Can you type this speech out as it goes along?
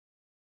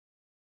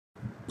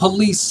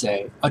Police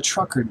say a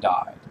trucker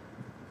died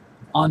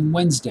on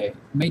Wednesday,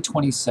 May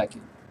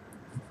 22nd,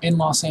 in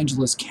Los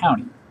Angeles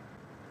County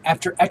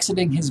after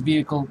exiting his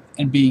vehicle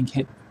and being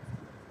hit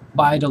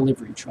by a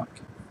delivery truck,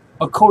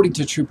 according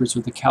to troopers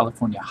with the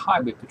California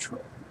Highway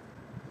Patrol.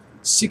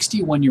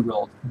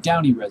 61-year-old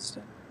Downey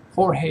resident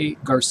Jorge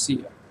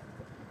Garcia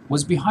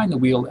was behind the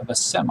wheel of a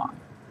semi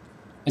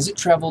as it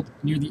traveled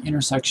near the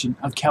intersection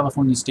of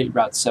California State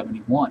Route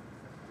 71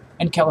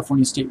 and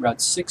California State Route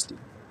 60.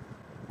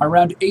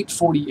 Around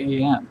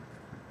 8:40 a.m.,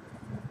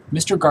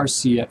 Mr.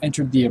 Garcia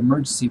entered the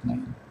emergency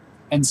lane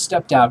and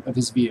stepped out of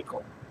his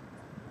vehicle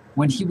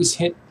when he was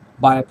hit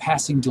by a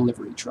passing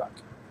delivery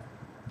truck.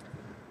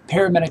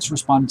 Paramedics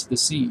responded to the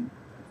scene,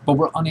 but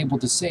were unable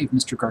to save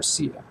Mr.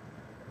 Garcia,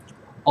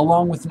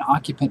 along with an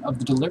occupant of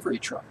the delivery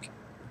truck,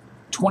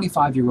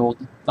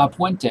 25-year-old La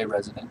Puente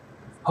resident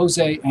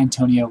Jose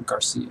Antonio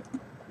Garcia.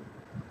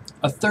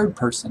 A third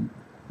person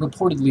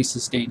reportedly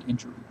sustained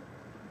injury.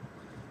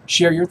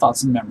 Share your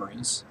thoughts and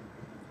memories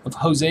of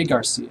Jose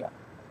Garcia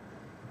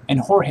and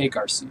Jorge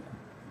Garcia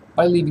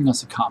by leaving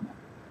us a comment.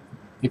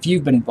 If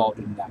you've been involved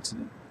in an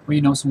accident, or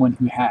you know someone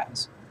who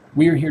has,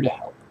 we are here to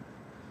help.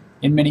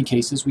 In many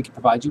cases, we can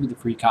provide you with a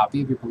free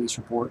copy of your police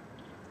report.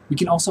 We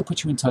can also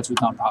put you in touch with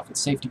nonprofit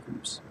safety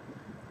groups.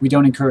 We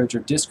don't encourage or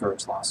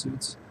discourage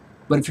lawsuits,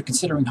 but if you're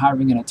considering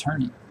hiring an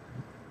attorney,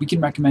 we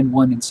can recommend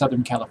one in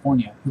Southern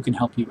California who can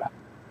help you out.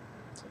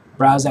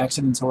 Browse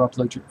accidents or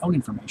upload your own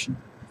information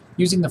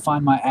using the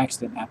Find My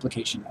Accident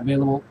application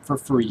available for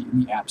free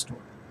in the App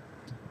Store.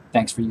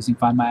 Thanks for using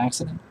Find My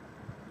Accident.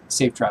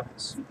 Safe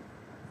travels.